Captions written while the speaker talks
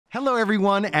Hello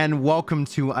everyone and welcome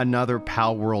to another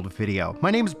Palworld video.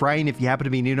 My name is Brian if you happen to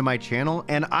be new to my channel,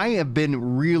 and I have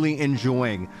been really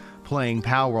enjoying playing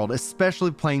Palworld,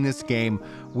 especially playing this game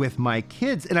with my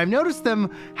kids. And I've noticed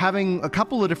them having a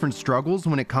couple of different struggles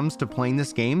when it comes to playing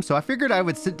this game. So I figured I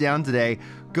would sit down today,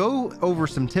 go over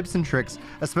some tips and tricks,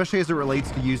 especially as it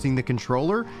relates to using the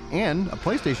controller and a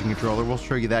PlayStation controller. We'll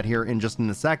show you that here in just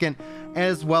a second,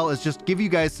 as well as just give you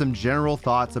guys some general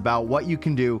thoughts about what you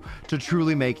can do to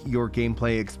truly make your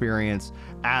gameplay experience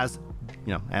as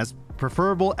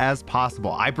preferable as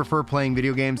possible. I prefer playing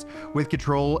video games with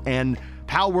control, and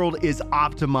Palworld is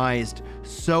optimized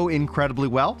so incredibly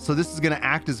well. So this is going to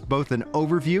act as both an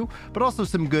overview, but also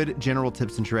some good general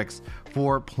tips and tricks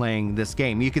for playing this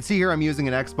game. You can see here I'm using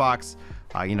an Xbox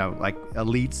like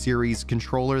Elite Series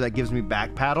controller that gives me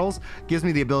back paddles, gives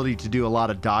me the ability to do a lot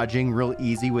of dodging real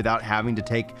easy without having to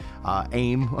take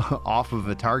aim off of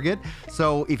a target.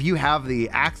 So if you have the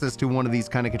access to one of these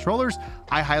kind of controllers,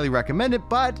 I highly recommend it.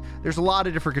 But there's a lot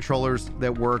of different controllers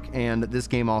that work, and this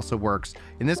game also works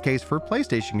in this case for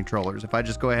PlayStation controllers. If I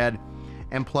just go ahead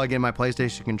and plug in my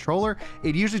PlayStation controller,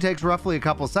 it usually takes roughly a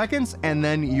couple seconds, and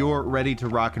then you're ready to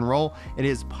rock and roll. It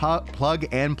is plug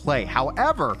and play.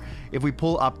 However, if we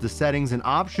pull up the settings and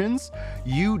options,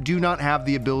 you do not have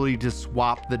the ability to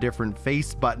swap the different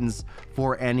face buttons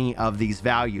for any of these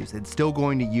values. It's still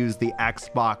going to use the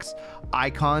Xbox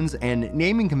icons and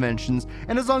naming conventions,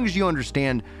 and as long as you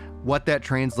understand what that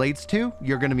translates to,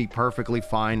 you're going to be perfectly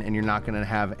fine, and you're not going to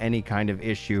have any kind of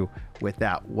issue with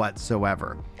that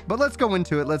whatsoever. But let's go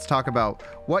into it. Let's talk about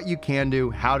what you can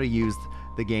do, how to use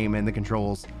the game and the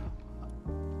controls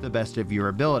the best of your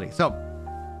ability. So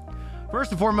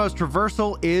first and foremost,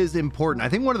 traversal is important. I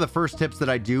think one of the first tips that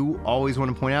I do always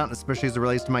want to point out, especially as it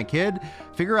relates to my kid,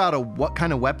 figure out what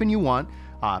kind of weapon you want.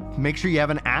 Make sure you have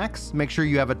an axe, make sure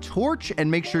you have a torch, and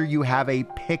make sure you have a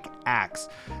pickaxe.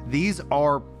 These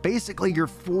are basically your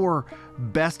four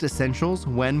best essentials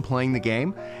when playing the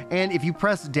game. And if you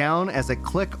press down as a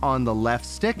click on the left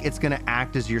stick, it's going to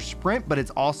act as your sprint, but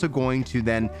it's also going to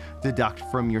then deduct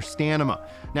from your stamina.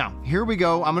 Now, here we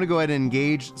go. I'm going to go ahead and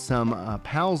engage some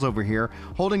pals over here.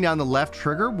 Holding down the left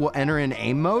trigger will enter in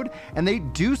aim mode, and they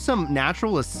do some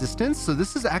natural assistance. So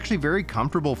this is actually very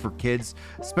comfortable for kids,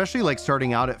 especially like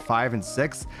starting out at 5 and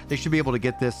 6. They should be able to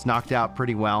get this knocked out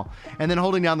pretty well. And then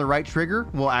holding down the right trigger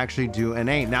will actually do an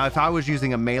aim. Now, if I was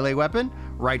using a melee weapon,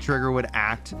 right trigger would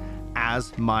act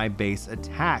as my base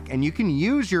attack. And you can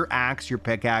use your axe, your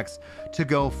pickaxe, to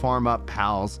go farm up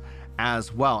pals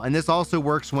as well. And this also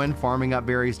works when farming up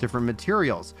various different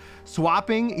materials.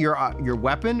 Swapping your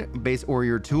weapon base or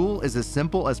your tool is as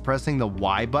simple as pressing the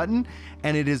Y button,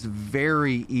 and it is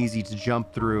very easy to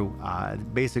jump through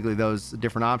basically those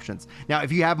different options. Now,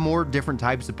 if you have more different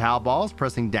types of pal balls,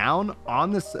 pressing down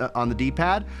on this on the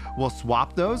D-pad will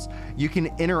swap those. You can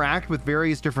interact with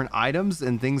various different items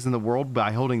and things in the world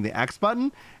by holding the X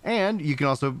button, and you can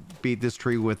also beat this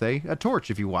tree with a torch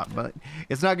if you want, but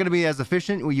it's not going to be as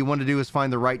efficient. What you want to do is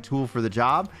find the right tool for the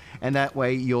job, and that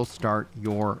way you'll start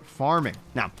your farming.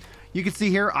 Now, you can see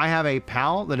here I have a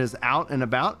pal that is out and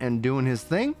about and doing his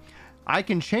thing. I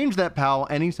can change that pal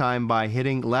anytime by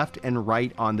hitting left and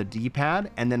right on the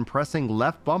D-pad and then pressing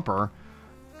left bumper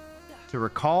to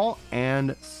recall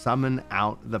and summon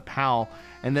out the pal,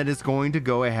 and that is going to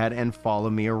go ahead and follow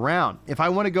me around. If I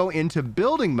want to go into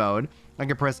building mode, I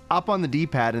can press up on the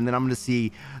D-pad, and then I'm going to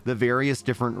see the various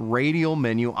different radial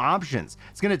menu options.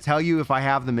 It's going to tell you if I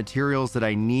have the materials that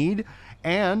I need,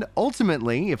 and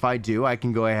ultimately, if I do, I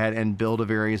can go ahead and build a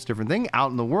various different thing out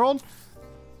in the world.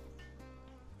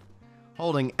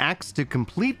 Holding X to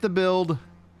complete the build,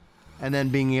 and then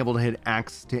being able to hit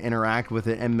X to interact with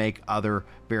it and make other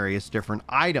various different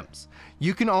items.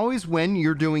 You can always, when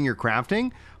you're doing your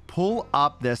crafting, pull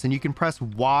up this, and you can press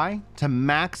Y to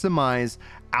maximize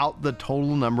out the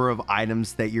total number of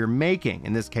items that you're making.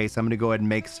 In this case, I'm going to go ahead and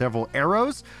make several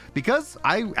arrows because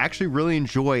I actually really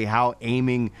enjoy how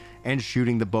aiming and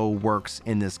shooting the bow works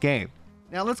in this game.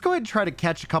 Now let's go ahead and try to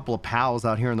catch a couple of pals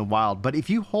out here in the wild, but if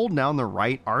you hold down the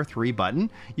right R3 button,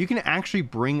 you can actually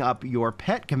bring up your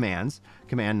pet commands: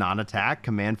 command non-attack,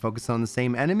 command focus on the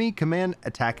same enemy, command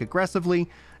attack aggressively,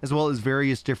 as well as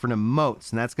various different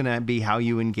emotes, and that's going to be how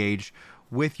you engage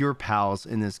with your pals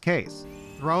in this case.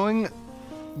 Throwing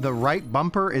the right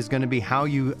bumper is going to be how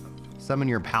you summon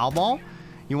your pal ball.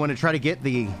 You want to try to get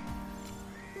the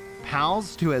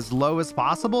pals to as low as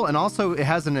possible, and also it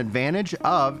has an advantage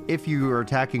of if you are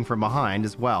attacking from behind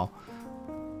as well.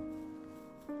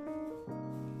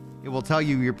 It will tell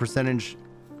you your percentage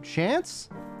chance.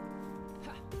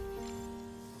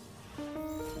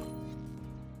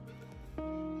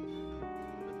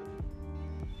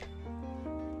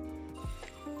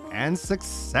 and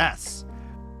success.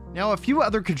 Now, a few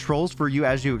other controls for you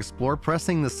as you explore.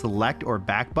 Pressing the select or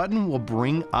back button will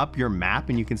bring up your map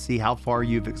and you can see how far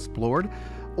you've explored.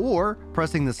 Or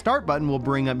pressing the start button will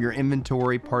bring up your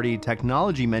inventory, party,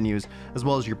 technology menus, as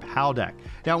well as your PAL deck.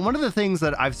 Now, one of the things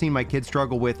that I've seen my kids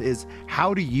struggle with is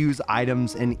how to use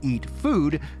items and eat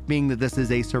food, being that this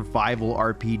is a survival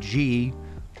RPG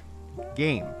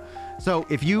game. So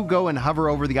if you go and hover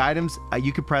over the items,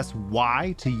 you can press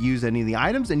Y to use any of the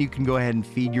items and you can go ahead and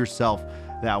feed yourself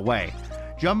that way.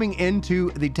 Jumping into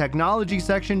the technology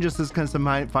section, just as kind of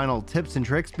some final tips and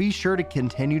tricks, be sure to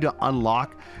continue to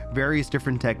unlock various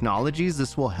different technologies.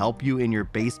 This will help you in your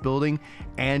base building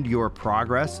and your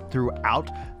progress throughout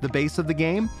the base of the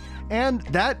game. And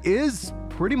that is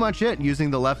pretty much it.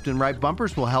 Using the left and right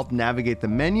bumpers will help navigate the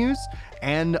menus.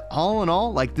 And all in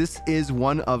all, like, this is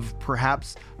one of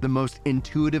perhaps the most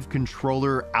intuitive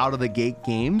controller out of the gate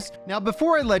games. Now,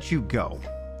 before I let you go,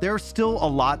 there's still a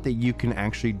lot that you can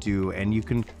actually do, and you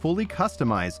can fully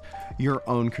customize your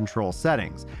own control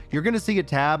settings. You're going to see a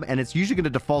tab, and it's usually going to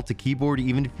default to keyboard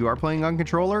even if you are playing on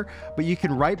controller, but you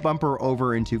can right bumper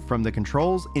over from the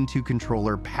controls into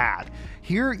controller pad.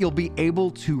 Here you'll be able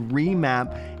to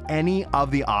remap any of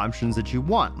the options that you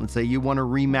want. Let's say you want to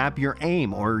remap your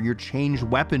aim or your change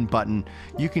weapon button.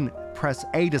 You can press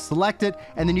A to select it,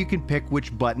 and then you can pick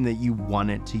which button that you want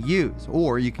it to use,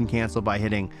 or you can cancel by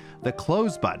hitting the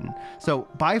close button. So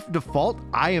by default,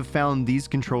 I have found these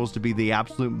controls to be the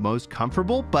absolute most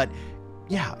comfortable, but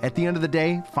yeah, at the end of the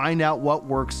day, find out what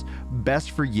works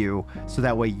best for you so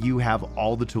that way you have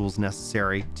all the tools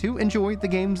necessary to enjoy the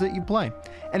games that you play.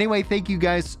 Anyway, thank you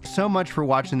guys so much for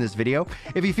watching this video.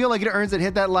 If you feel like it earns it,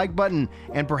 hit that like button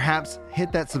and perhaps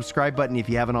hit that subscribe button if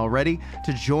you haven't already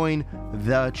to join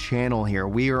the channel here.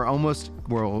 We are almost,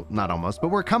 well, not almost, but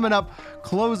we're coming up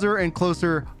closer and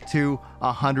closer to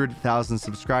 100,000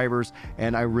 subscribers,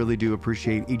 and I really do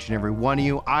appreciate each and every one of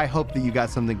you. I hope that you got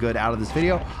something good out of this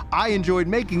video. I enjoyed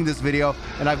making this video,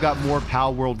 and I've got more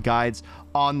Palworld guides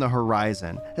on the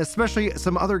horizon, especially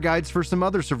some other guides for some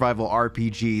other survival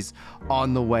RPGs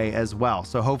on the way as well.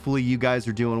 So hopefully you guys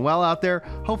are doing well out there.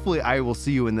 Hopefully I will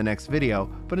see you in the next video,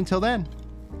 but until then,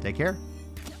 take care.